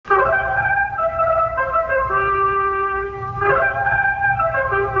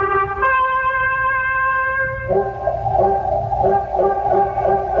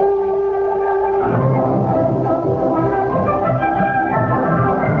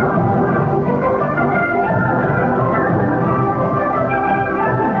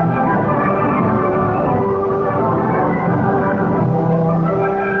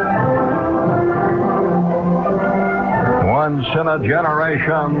a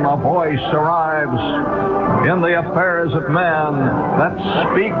generation, a voice arrives in the affairs of men that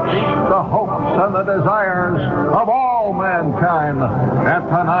speaks the hopes and the desires of all mankind. And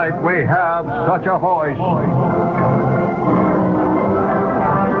tonight we have such a voice.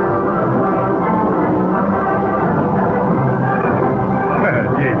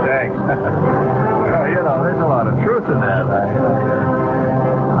 Gee, thanks. Well, you know, there's a lot of truth in that.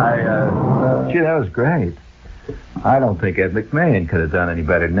 Gee, that was great. I don't think Ed McMahon could have done any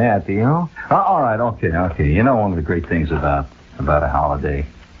better than that, do you know? All right, okay. You know, one of the great things about a holiday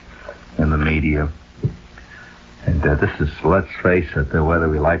in the media, and this is, let's face it, whether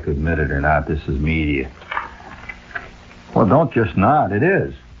we like to admit it or not, this is media. Well, don't just nod, it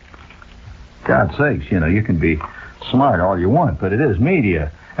is. God's sakes, you know, you can be smart all you want, but it is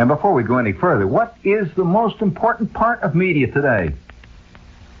media. And before we go any further, what is the most important part of media today?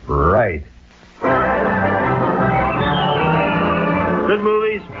 Right. Good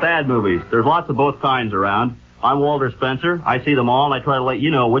movies, bad movies. There's lots of both kinds around. I'm Walter Spencer. I see them all, and I try to let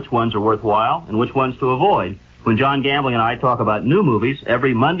you know which ones are worthwhile and which ones to avoid when John Gambling and I talk about new movies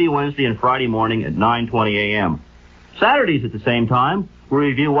every Monday, Wednesday, and Friday morning at 9:20 a.m. Saturdays at the same time, we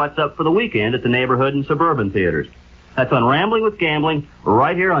review what's up for the weekend at the neighborhood and suburban theaters. That's on Rambling with Gambling,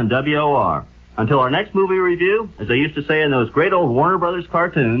 right here on WOR. Until our next movie review, as they used to say in those great old Warner Brothers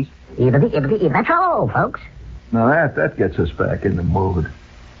cartoons... That's all, folks. Now that gets us back in the mood.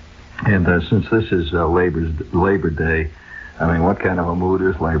 And since this is Labor Day, I mean, what kind of a mood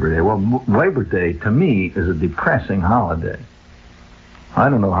is Labor Day? Well, Labor Day, to me, is a depressing holiday. I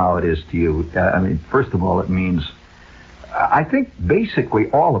don't know how it is to you. I mean, first of all, it means... I think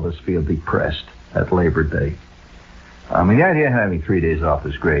basically all of us feel depressed at Labor Day. I mean, the idea of having 3 days off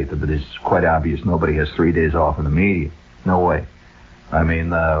is great, but it's quite obvious nobody has 3 days off in the media. No way. I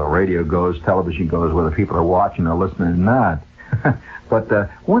mean, radio goes, television goes, whether people are watching or listening or not. But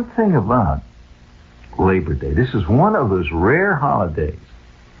one thing about Labor Day, this is one of those rare holidays.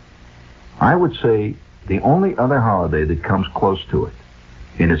 I would say the only other holiday that comes close to it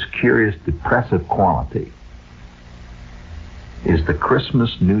in its curious depressive quality is the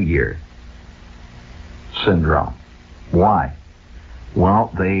Christmas New Year syndrome. Why?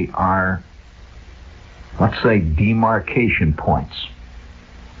 Well, they are, let's say, demarcation points.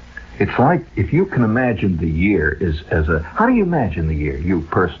 It's like, if you can imagine the year as a... How do you imagine the year, you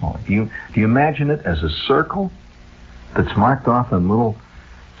personally? Do you imagine it as a circle that's marked off in little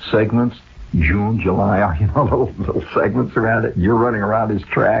segments, June, July, you know, little segments around it, and you're running around his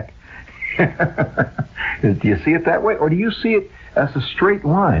track? Do you see it that way? Or do you see it as a straight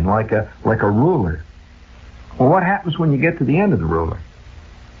line, like a ruler? Well, what happens when you get to the end of the ruler?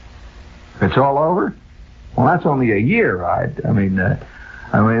 It's all over? Well, that's only a year, right? I mean,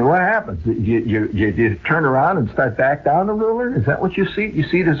 what happens? You turn around and start back down the ruler? Is that what you see? You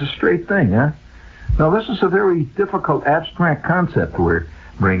see it as a straight thing, huh? No, this is a very difficult abstract concept we're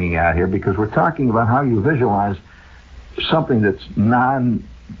bringing out here, because we're talking about how you visualize something that's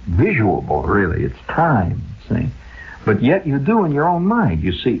non-visuable, really. It's time, see? But yet you do in your own mind.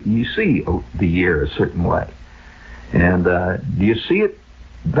 You see the year a certain way. And do you see it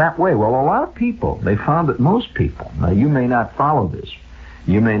that way? Well, a lot of people, they found that most people, now you may not follow this,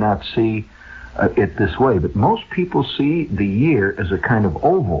 you may not see it this way, but most people see the year as a kind of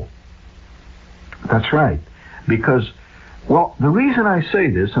oval. That's right. Because, well, the reason I say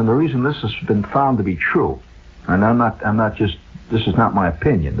this, and the reason this has been found to be true, and I'm not just, this is not my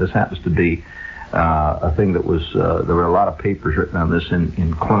opinion, this happens to be a thing that was, there were a lot of papers written on this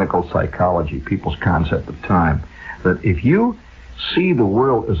in clinical psychology, people's concept of time, that if you see the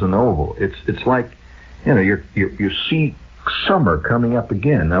world as an oval, it's like, you know, you see summer coming up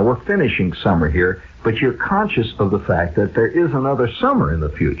again. Now, we're finishing summer here, but you're conscious of the fact that there is another summer in the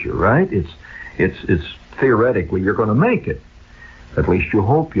future, right? It's theoretically, you're going to make it. At least you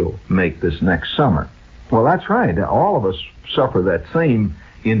hope you'll make this next summer. Well, that's right. All of us suffer that same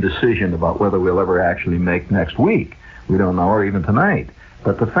indecision about whether we'll ever actually make next week. We don't know, or even tonight.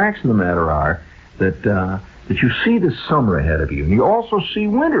 But the facts of the matter are that you see this summer ahead of you, and you also see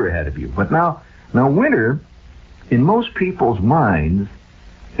winter ahead of you. But now winter, in most people's minds,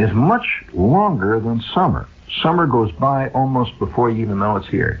 is much longer than summer. Summer goes by almost before you even know it's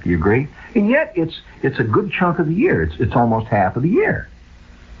here. Do you agree? And yet, it's a good chunk of the year. It's almost half of the year.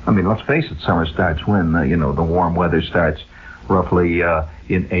 I mean, let's face it, summer starts when, the warm weather starts roughly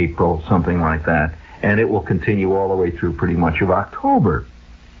in April, something like that. And it will continue all the way through pretty much of October.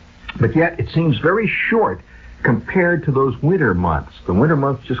 But yet, it seems very short compared to those winter months. The winter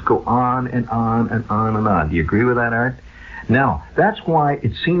months just go on and on and on and on. Do you agree with that, Art? Now, that's why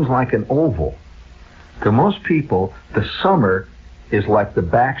it seems like an oval. To most people, the summer is like the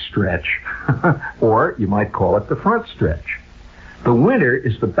back stretch, or you might call it the front stretch. The winter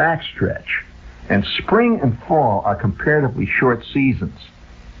is the back stretch, and spring and fall are comparatively short seasons.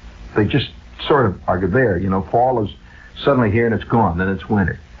 They just sort of are there. Fall is suddenly here and it's gone, then it's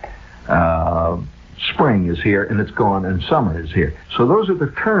winter. Spring is here and it's gone, and summer is here. So those are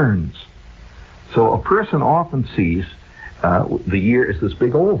the turns. So a person often sees the year as this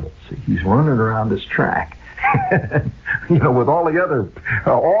big oval. See, he's running around this track. With all the other,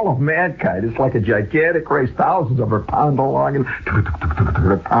 all of mankind, it's like a gigantic race. Thousands of them are pounding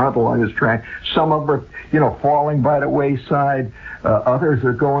along this track. Some of them are, falling by the wayside. Others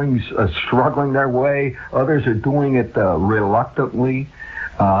are going, struggling their way. Others are doing it reluctantly.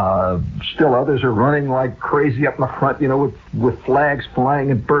 Still others are running like crazy up in the front, with flags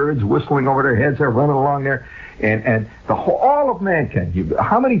flying and birds whistling over their heads. They're running along there. And all of mankind,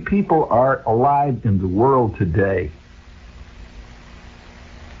 how many people are alive in the world today?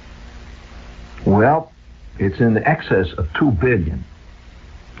 Well, it's in excess of 2 billion.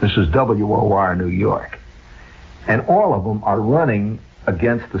 This is WOR New York. And all of them are running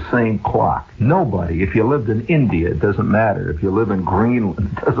against the same clock. Nobody, if you lived in India, it doesn't matter. If you live in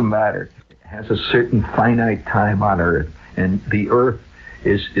Greenland, it doesn't matter. It has a certain finite time on Earth, and the Earth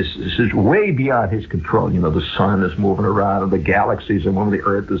is way beyond his control. The sun is moving around, and the galaxies and the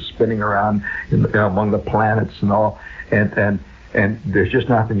Earth is spinning around among the planets and all, and there's just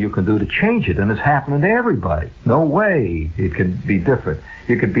nothing you can do to change it, and it's happening to everybody. No way it can be different.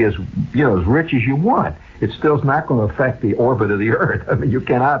 You could be as rich as you want. It still's not going to affect the orbit of the Earth. I mean, you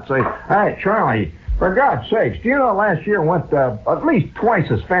cannot say, "Hey, Charlie, for God's sakes, do you know last year went at least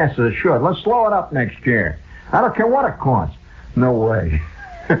twice as fast as it should? Let's slow it up next year. I don't care what it costs." No way.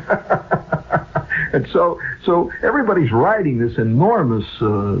 And so everybody's riding this enormous,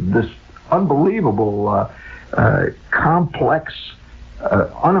 this unbelievable, complex,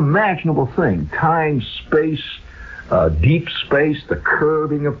 unimaginable thing. Time, space, deep space, the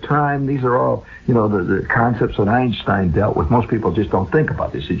curving of time. These are all, the concepts that Einstein dealt with. Most people just don't think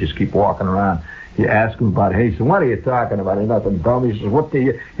about this. They just keep walking around. You ask them about, hey, so what are you talking about? Ain't nothing dumb. He says, what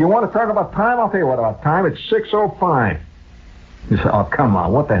do you want to talk about time? I'll tell you what about time. It's 6:05. You say, oh, come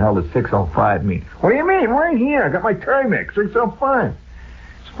on, what the hell does 6:05 mean? What do you mean? Right here, I got my Timex, 6:05.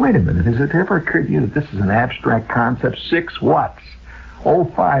 So wait a minute, has it ever occurred to you that this is an abstract concept? 6 watts,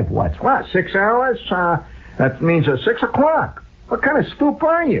 05 watts. What, 6 hours? That means 6 o'clock. What kind of stoop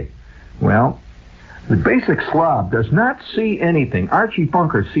are you? Well, the basic slob does not see anything. Archie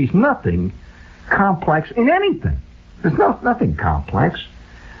Bunker sees nothing complex in anything. There's nothing complex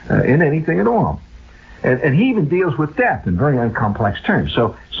in anything at all. And he even deals with death in very uncomplex terms.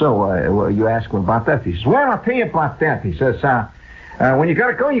 So you ask him about that. He says, well, I'll tell you about that. He says, when you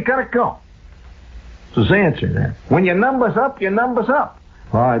gotta go, you gotta go. So his answer then. When your number's up, your number's up.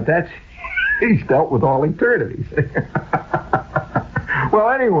 He's dealt with all eternities.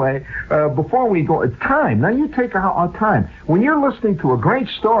 Well, anyway, before we go, time. Now you take our time. When you're listening to a great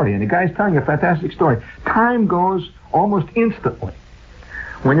story, and the guy's telling you a fantastic story, time goes almost instantly.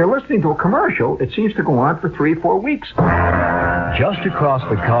 When you're listening to a commercial, it seems to go on for 3 or 4 weeks. Just across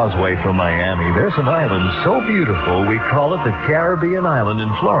the causeway from Miami, there's an island so beautiful we call it the Caribbean Island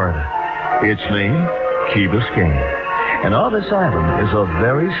in Florida. Its name, Key Biscayne. And on this island is a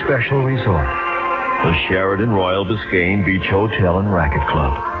very special resort, the Sheraton Royal Biscayne Beach Hotel and Racquet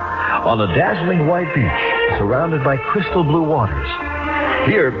Club. On a dazzling white beach, surrounded by crystal blue waters.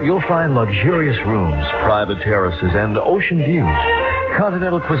 Here, you'll find luxurious rooms, private terraces, and ocean views.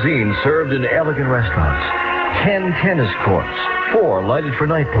 Continental cuisine served in elegant restaurants. 10 tennis courts, 4 lighted for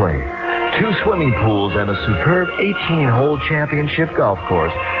night play, 2 swimming pools, and a superb 18-hole championship golf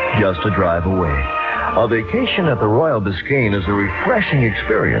course just a drive away. A vacation at the Royal Biscayne is a refreshing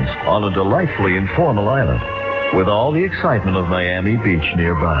experience on a delightfully informal island, with all the excitement of Miami Beach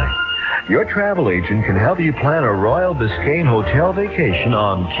nearby. Your travel agent can help you plan a Royal Biscayne hotel vacation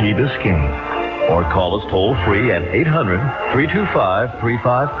on Key Biscayne. Or call us toll-free at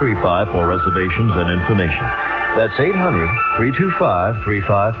 800-325-3535 for reservations and information. That's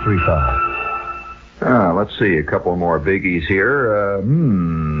 800-325-3535. Let's see, a couple more biggies here.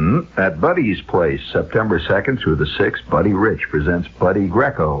 At Buddy's Place, September 2nd through the 6th, Buddy Rich presents Buddy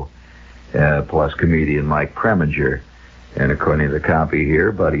Greco, plus comedian Mike Preminger. And according to the copy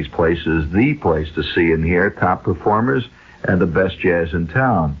here, Buddy's Place is the place to see and hear top performers and the best jazz in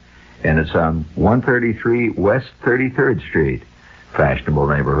town. And it's on 133 West 33rd Street, fashionable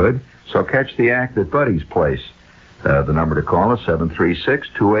neighborhood. So catch the act at Buddy's Place. The number to call is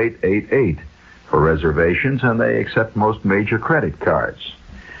 736-2888 for reservations, and they accept most major credit cards.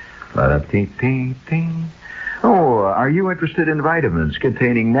 Oh, are you interested in vitamins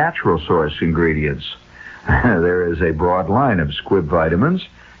containing natural source ingredients? There is a broad line of squib vitamins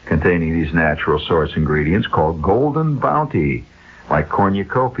containing these natural source ingredients called Golden Bounty, like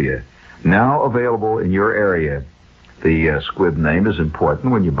cornucopia, now available in your area. The squib name is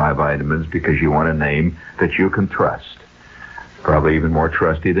important when you buy vitamins because you want a name that you can trust. Probably even more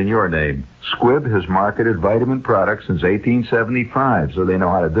trusty than your name. Squib has marketed vitamin products since 1875, so they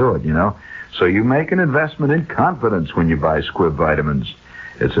know how to do it, you know. So you make an investment in confidence when you buy Squib vitamins.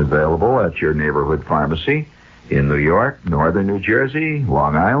 It's available at your neighborhood pharmacy in New York, northern New Jersey,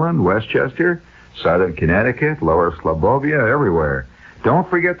 Long Island, Westchester, southern Connecticut, lower Slobovia, everywhere. Don't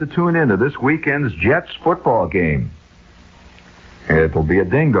forget to tune in to this weekend's Jets football game. It'll be a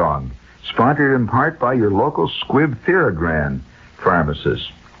ding-dong, sponsored in part by your local Squib Theragram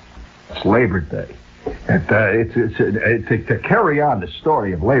pharmacist. It's Labor Day. To carry on the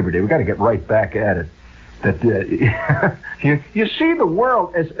story of Labor Day, we've got to get right back at it. That you see the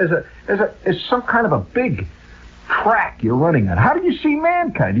world as some kind of a big track you're running on. How do you see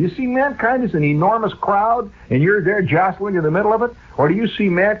mankind? Do you see mankind as an enormous crowd and you're there jostling in the middle of it? Or do you see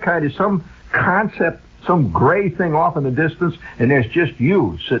mankind as some concept, some gray thing off in the distance, and there's just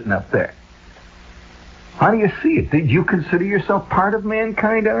you sitting up there? How do you see it? Did you consider yourself part of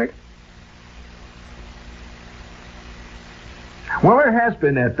mankind, Art? Well, there has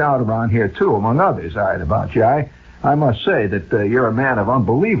been that doubt around here, too, among others, Art, about you. I must say that you're a man of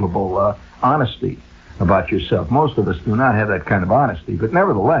unbelievable honesty about yourself. Most of us do not have that kind of honesty, but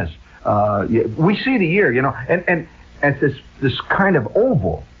nevertheless, we see the year, you know, and at this kind of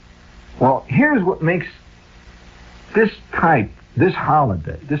oval. Well, here's what makes this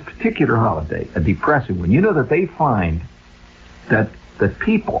holiday, this particular holiday, a depressing one. You know that they find that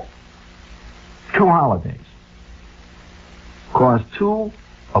people, two holidays, cause two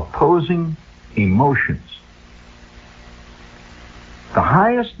opposing emotions. The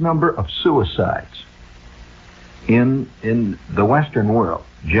highest number of suicides in the Western world,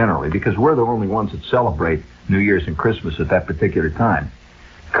 generally, because we're the only ones that celebrate New Year's and Christmas at that particular time,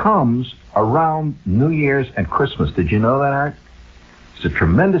 comes around New Year's and Christmas. Did you know that, Art? It's a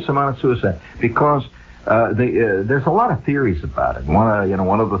tremendous amount of suicide because there's a lot of theories about it.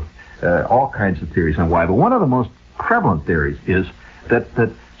 One of the all kinds of theories on why, but one of the most prevalent theories is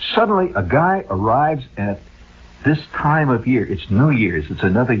that suddenly a guy arrives at this time of year. It's New Year's. It's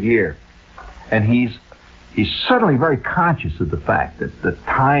another year, and he's suddenly very conscious of the fact that the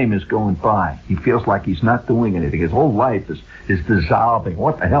time is going by. He feels like he's not doing anything. His whole life is dissolving.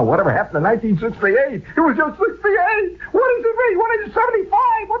 What the hell? Whatever happened in 1968? It was just 68. What does it mean? What is it?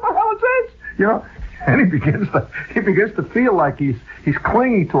 75? What the hell is this? You know, and he begins to feel like he's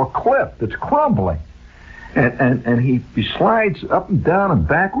clinging to a cliff that's crumbling. And he slides up and down and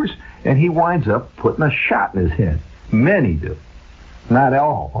backwards, and he winds up putting a shot in his head. Many do. Not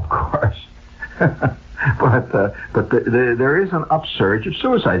all, of course. But there is an upsurge of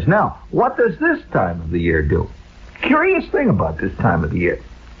suicides. Now, what does this time of the year do? Curious thing about this time of the year.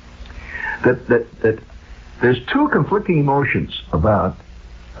 That there's two conflicting emotions about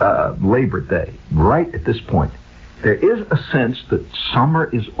Labor Day right at this point. There is a sense that summer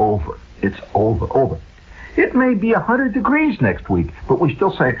is over. It's over. It may be 100 degrees next week, but we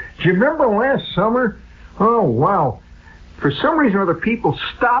still say, do you remember last summer? Oh, wow. For some reason or other, people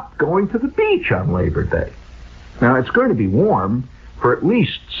stopped going to the beach on Labor Day. Now, it's going to be warm for at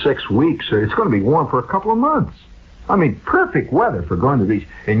least 6 weeks, or it's going to be warm for a couple of months. I mean, perfect weather for going to the beach,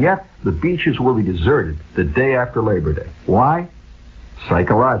 and yet the beaches will be deserted the day after Labor Day. Why?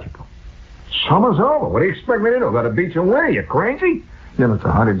 Psychological. Summer's over. What do you expect me to do? Go to the beach and winter? You crazy? Then it's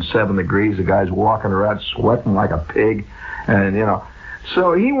 107 degrees. The guy's walking around sweating like a pig. And, you know,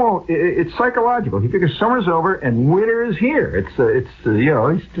 so he won't, it's psychological. He figures summer's over and winter is here. He's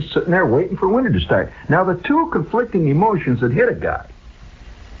just sitting there waiting for winter to start. Now, the two conflicting emotions that hit a guy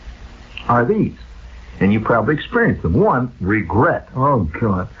are these. And you probably experienced them. One, regret. Oh,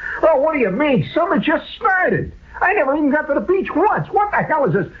 God. Oh, what do you mean? Summer just started. I never even got to the beach once. What the hell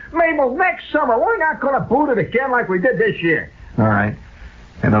is this? Mabel, next summer, we're not going to boot it again like we did this year. All right.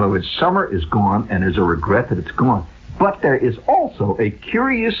 In other words, summer is gone, and there's a regret that it's gone. But there is also a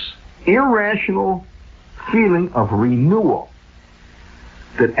curious, irrational feeling of renewal.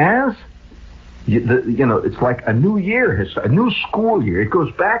 That as, it's like a new year, a new school year. It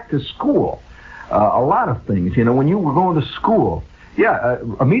goes back to school. A lot of things. You know, when you were going to school,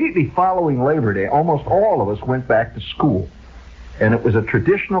 immediately following Labor Day, almost all of us went back to school. And it was a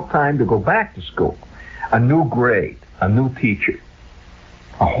traditional time to go back to school. A new grade, a new teacher.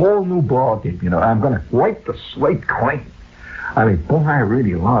 A whole new ballgame, you know. I'm going to wipe the slate clean. I mean, boy, I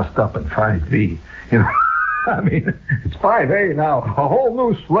really lost up in 5B, you know. I mean, it's 5A now, a whole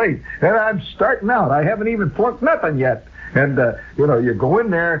new slate, and I'm starting out. I haven't even flunked nothing yet. And, you go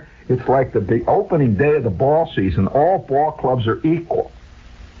in there, it's like the big opening day of the ball season. All ball clubs are equal.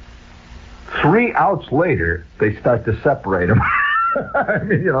 3 outs later, they start to separate them. I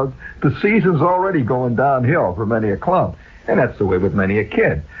mean, the season's already going downhill for many a club. And that's the way with many a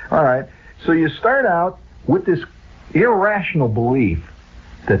kid. All right, so you start out with this irrational belief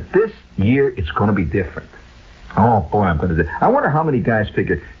that this year it's going to be different. Oh boy, I'm going to do. I wonder how many guys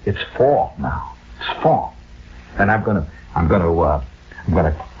figure it's fall now. It's fall, and I'm going to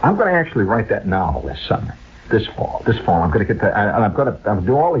actually write that novel this summer. This fall, I'm going to get that, and I'm going to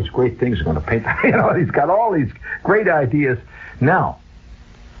do all these great things. I'm going to paint. He's got all these great ideas. Now,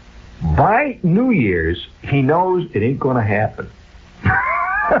 by New Year's, he knows it ain't going to happen.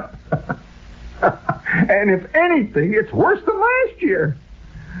 And if anything, it's worse than last year.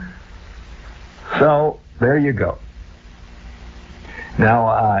 So, there you go.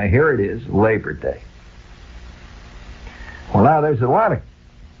 Now, here it is, Labor Day. Well, now, there's a lot of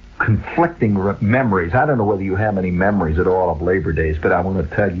conflicting memories. I don't know whether you have any memories at all of Labor Days, but I want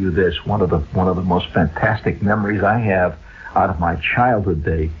to tell you this. One of the most fantastic memories I have out of my childhood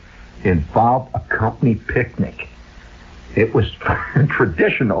day involved a company picnic. It was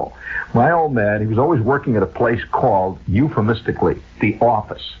traditional. My old man, he was always working at a place called, euphemistically, the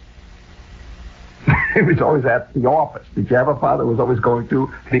office. He was always at the office. Did you have a father who was always going to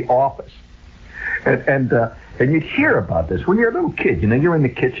the office? And you'd hear about this when you're a little kid. You're in the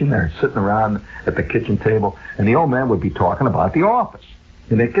kitchen there, sitting around at the kitchen table, and the old man would be talking about the office.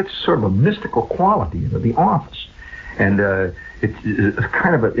 And it gets sort of a mystical quality, the office. And it's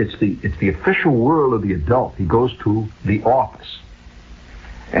kind of it's the official world of the adult. He goes to the office.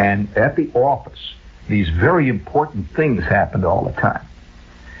 And at the office, these very important things happened all the time.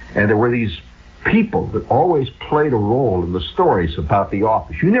 And there were these people that always played a role in the stories about the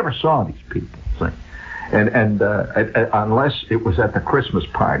office. You never saw these people. And unless it was at the Christmas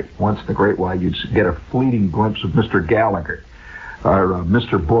party, once in a great while, you'd get a fleeting glimpse of Mr. Gallagher or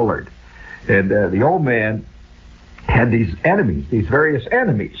Mr. Bullard. And the old man had these enemies, these various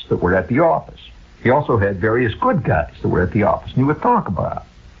enemies that were at the office. He also had various good guys that were at the office, and he would talk about them.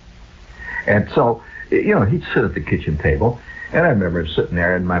 And so, he'd sit at the kitchen table, and I remember him sitting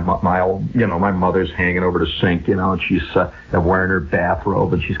there, and my mother's hanging over the sink, and she's wearing her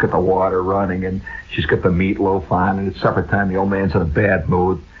bathrobe, and she's got the water running, and she's got the meatloaf on, and it's supper time. The old man's in a bad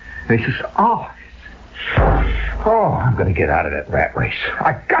mood, and he says, "Oh, I'm going to get out of that rat race.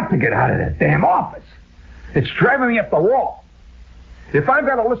 I got to get out of that damn office. It's driving me up the wall. If I've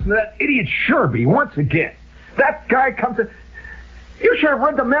got to listen to that idiot Sherby once again, that guy comes in. You should have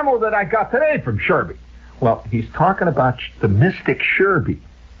read the memo that I got today from Sherby." Well, he's talking about the mystic Sherby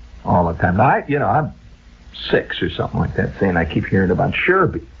all the time. Now, I'm 6 or something like that, saying I keep hearing about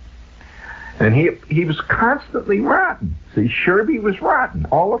Sherby. And he was constantly rotten. See, Sherby was rotten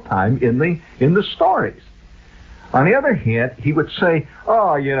all the time in the stories. On the other hand, he would say,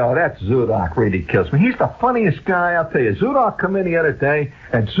 "Oh, that Zudok really kills me. He's the funniest guy, I'll tell you. Zudok come in the other day,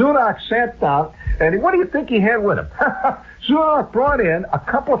 and Zudok sat down, and what do you think he had with him?" Zudok brought in a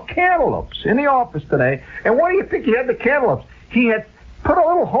couple of cantaloupes in the office today, and what do you think he had the cantaloupes? He had put a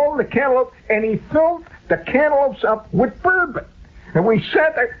little hole in the cantaloupe, and he filled the cantaloupes up with bourbon. And we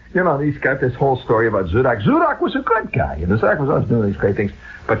sat there, he's got this whole story about Zudok. Zudok was a good guy, and Zudok was always doing these great things,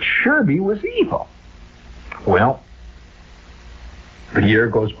 but Sherby was evil. Well, the year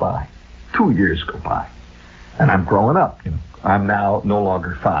goes by. 2 years go by. And I'm growing up. I'm now no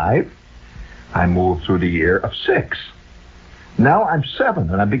longer 5. I moved through the year of 6. Now I'm 7,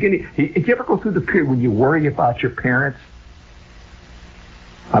 and I'm beginning. Did you ever go through the period when you worry about your parents?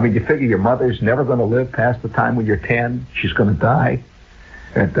 I mean, you figure your mother's never going to live past the time when you're 10. She's going to die.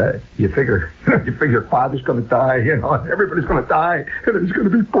 And you figure your father's going to die, and everybody's going to die, and there's going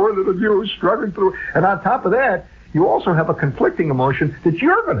to be poor little you struggling through. And on top of that, you also have a conflicting emotion that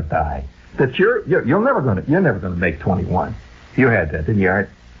you're going to die, that you're never going to make 21. You had that, didn't you, Art?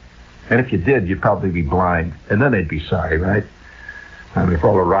 And if you did, you'd probably be blind, and then they'd be sorry, right? I mean, for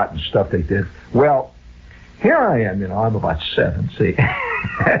all the rotten stuff they did. Well, here I am, I'm about 7, see?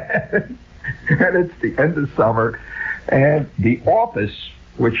 And it's the end of summer, and the office,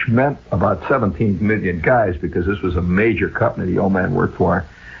 which meant about 17 million guys, because this was a major company the old man worked for,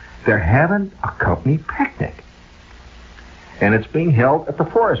 they're having a company picnic. And it's being held at the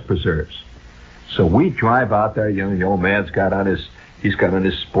forest preserves. So we drive out there, the old man's got on his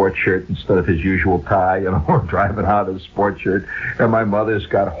sports shirt instead of his usual tie, we're driving out in a sports shirt, and my mother's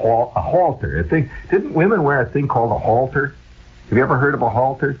got a halter. Didn't women wear a thing called a halter? Have you ever heard of a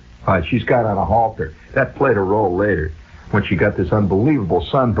halter? She's got on a halter. That played a role later when she got this unbelievable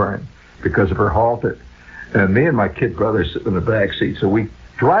sunburn because of her halter. And me and my kid brother sitting in the back seat. So we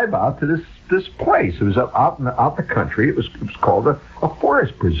drive out to this place. It was out in the country. It was called a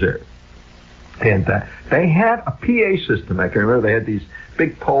forest preserve. And they had a PA system. I can remember they had these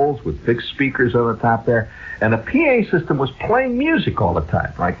big poles with big speakers on the top there. And the PA system was playing music all the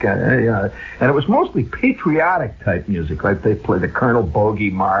time. And it was mostly patriotic type music. Like they played the Colonel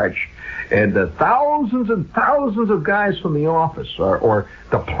Bogey March. And thousands and thousands of guys from the office or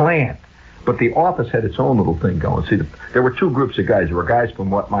the plant. But the office had its own little thing going. See, there were two groups of guys. There were guys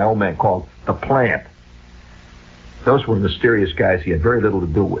from what my old man called the plant. Those were mysterious guys he had very little to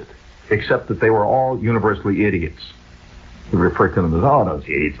do with, except that they were all universally idiots. We refer to them as, those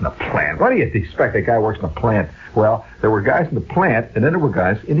idiots in the plant. What do you expect? A guy works in the plant. Well, there were guys in the plant, and then there were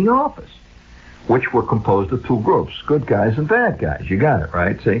guys in the office, which were composed of two groups, good guys and bad guys. You got it,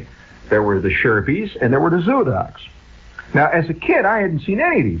 right? See, there were the Sherbies, and there were the Zoodoks. Now, as a kid, I hadn't seen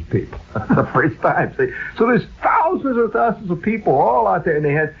any of these people the first time. See? So there's thousands and thousands of people all out there, and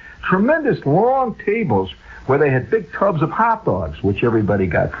they had tremendous long tables where they had big tubs of hot dogs, which everybody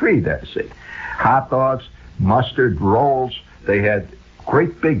got free there, see. Hot dogs, mustard, rolls. They had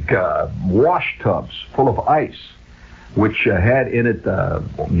great big wash tubs full of ice, which had in it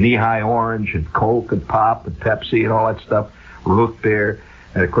knee-high orange and Coke and Pop and Pepsi and all that stuff, root beer.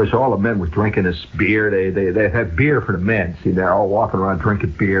 And, of course, all the men were drinking this beer. They had beer for the men. See, they're all walking around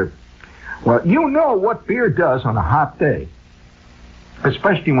drinking beer. Well, you know what beer does on a hot day,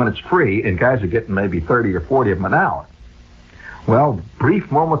 especially when it's free and guys are getting maybe 30 or 40 of them an hour. Well, brief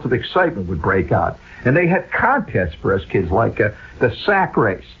moments of excitement would break out. And they had contests for us kids, like the sack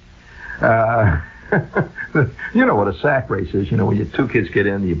race. You know what a sack race is. You know, when you two kids get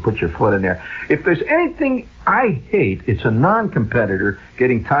in, you put your foot in there. If there's anything I hate, it's a non-competitor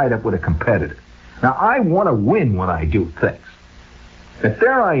getting tied up with a competitor. Now, I want to win when I do things. But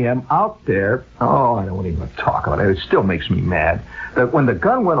there I am out there. I don't even want to talk about it. It still makes me mad. That when the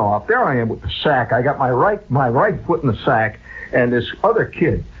gun went off, there I am with the sack. I got my right foot in the sack, and this other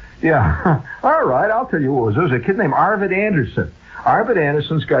kid. Yeah, all right, I'll tell you what it was. There was a kid named Arvid Anderson. Arvid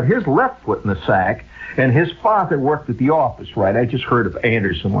Anderson's got his left foot in the sack, and his father worked at the office, right? I just heard of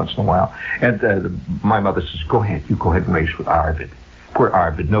Anderson once in a while. And my mother says, go ahead and race with Arvid. Poor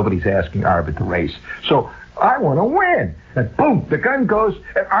Arvid. Nobody's asking Arvid to race. So I want to win. And boom, the gun goes,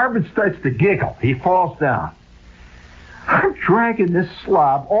 and Arvid starts to giggle. He falls down. I'm dragging this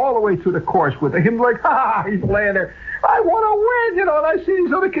slob all the way through the course with him like, he's laying there. I want to win, and I see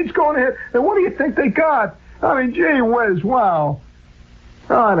these other kids going ahead. And what do you think they got? I mean, gee whiz, wow.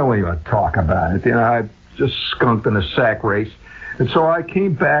 I don't even talk about it. I just skunked in a sack race. And so I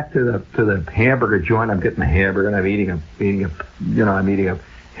came back to the hamburger joint. I'm getting a hamburger, and I'm eating a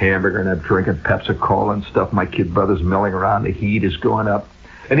hamburger, and I'm drinking Pepsi-Cola and stuff. My kid brother's milling around. The heat is going up.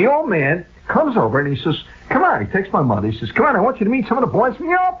 And the old man comes over, and he says, come on. He takes my mother. He says, come on, I want you to meet some of the boys from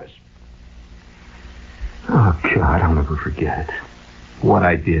the office. Oh, God, I'll never forget it. What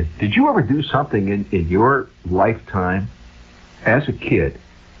I did. Did you ever do something in your lifetime as a kid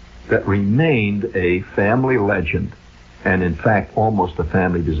that remained a family legend and, in fact, almost a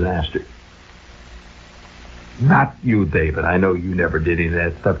family disaster? Not you, David. I know you never did any of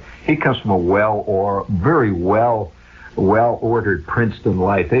that stuff. He comes from a very well-ordered Princeton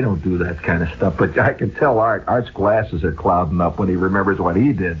life. They don't do that kind of stuff. But I can tell Art's glasses are clouding up when he remembers what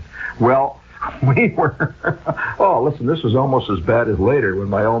he did. Well, we were... listen, this was almost as bad as later when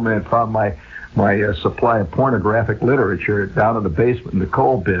my old man found my supply of pornographic literature down in the basement in the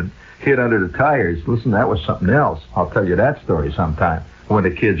coal bin, hid under the tires. Listen, that was something else. I'll tell you that story sometime when the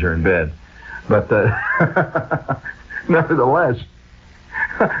kids are in bed. But nevertheless,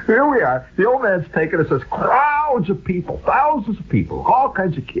 here we are. The old man's taking us as crowds of people, thousands of people, all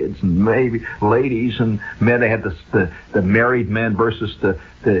kinds of kids, and maybe ladies and men. They had the married men versus the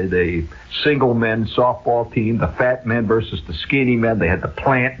single men softball team, the fat men versus the skinny men. They had the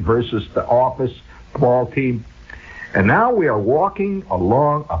plant versus the office ball team. And now we are walking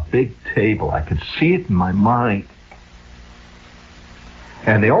along a big table. I can see it in my mind.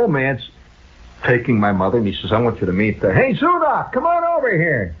 And the old man's taking my mother, and he says, I want you to meet hey, Zudok, come on over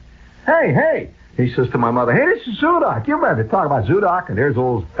here. Hey. He says to my mother, hey, this is Zudok. You remember talking about Zudok? And there's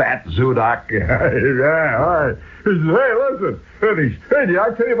old fat Zudok. Yeah, all right. He says, hey, listen. Hey, did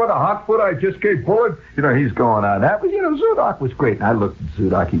I tell you about the hot foot I just gave bullet? He's going on that. But, Zudok was great. And I looked at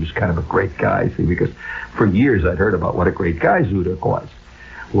Zudok. He was kind of a great guy, see, because for years I'd heard about what a great guy Zudok was.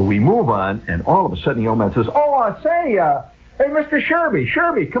 Well, we move on, and all of a sudden the old man says, hey, Mr.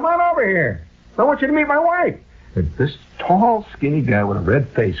 Sherby, come on over here. I want you to meet my wife. And this tall, skinny guy with a red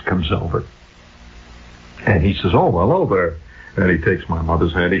face comes over. And he says, "Oh, hello there." And he takes my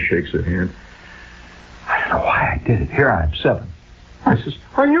mother's hand. He shakes her hand. I don't know why I did it. Here I am, 7. I says,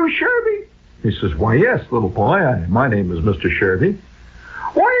 "Are you Sherby?" He says, "Why, yes, little boy. My name is Mr. Sherby."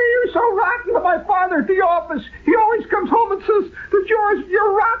 "Why are you so rotten to my father at the office? He always comes home and says that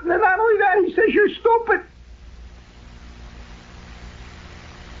you're rotten, and not only that, he says you're stupid."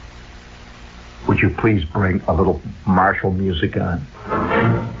 Would you please bring a little martial music on?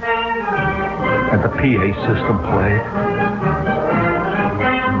 And the PA system played.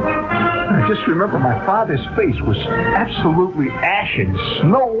 I just remember my father's face was absolutely ashen,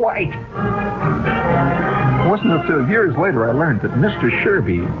 snow white. It wasn't until years later I learned that Mr.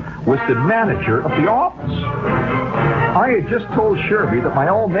 Sherby was the manager of the office. I had just told Sherby that my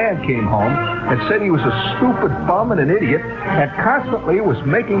old man came home and said he was a stupid bum and an idiot and constantly was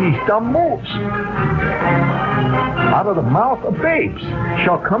making these dumb moves. Out of the mouth of babes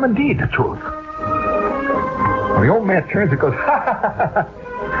shall come indeed the truth. And the old man turns and goes, "Ha ha ha ha.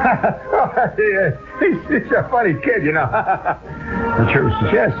 He's a funny kid, you know." And Sherby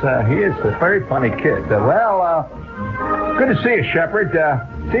says, "Yes, he is a very funny kid. Good to see you, Shepherd.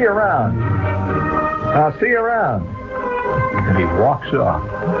 See you around. I'll see you around." And he walks off.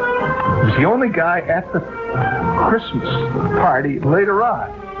 He was the only guy at the Christmas party later on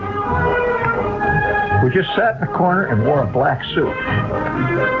who just sat in the corner and wore a black suit.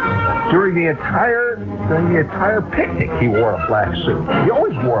 During the entire picnic, he wore a black suit. He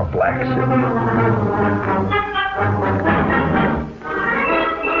always wore a black suit.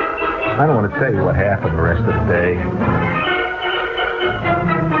 I don't want to tell you what happened the rest of the day.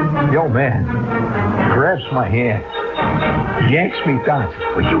 The old man grabs my hand, yanks me down.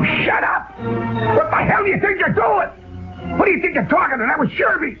 "Will you shut up? What the hell do you think you're doing? What do you think you're talking to? That was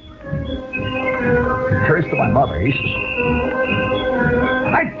Sherby." He turns to my mother. He says,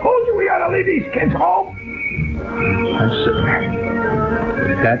 "I told you we ought to leave these kids home." I'm sitting there.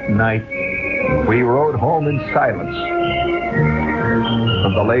 That night, we rode home in silence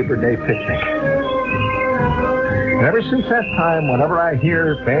from the Labor Day picnic. And ever since that time, whenever I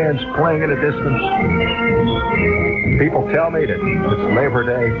hear bands playing in the distance, people tell me that it's Labor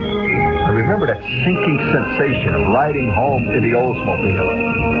Day, I remember that sinking sensation of riding home in the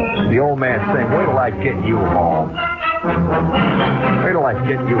Oldsmobile. The old man saying, "Wait till I get you home. Wait till I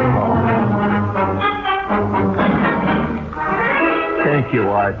get you home." Thank you,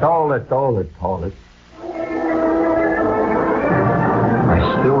 Art. Hold it. I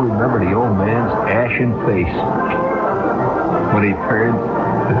still remember the old man's ashen face when he turned.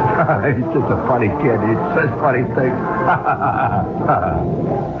 He's just a funny kid. He says funny things.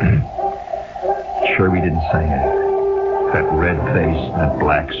 Sherby didn't say anything. That red face, that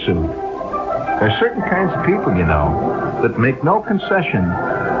black suit. There's certain kinds of people, you know, that make no concession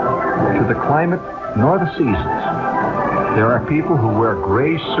to the climate nor the seasons. There are people who wear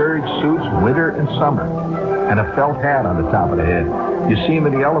gray serge suits winter and summer and a felt hat on the top of the head. You see them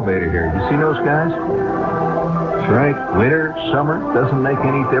in the elevator here. You see those guys? That's right. Winter, summer, doesn't make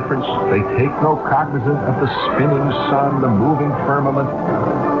any difference. They take no cognizance of the spinning sun, the moving firmament,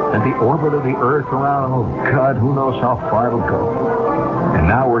 and the orbit of the earth around. Oh, God, who knows how far it'll go. And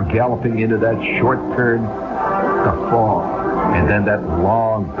now we're galloping into that short turn, the fall, and then that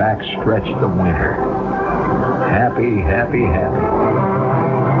long back stretch, the winter. Happy, happy, happy.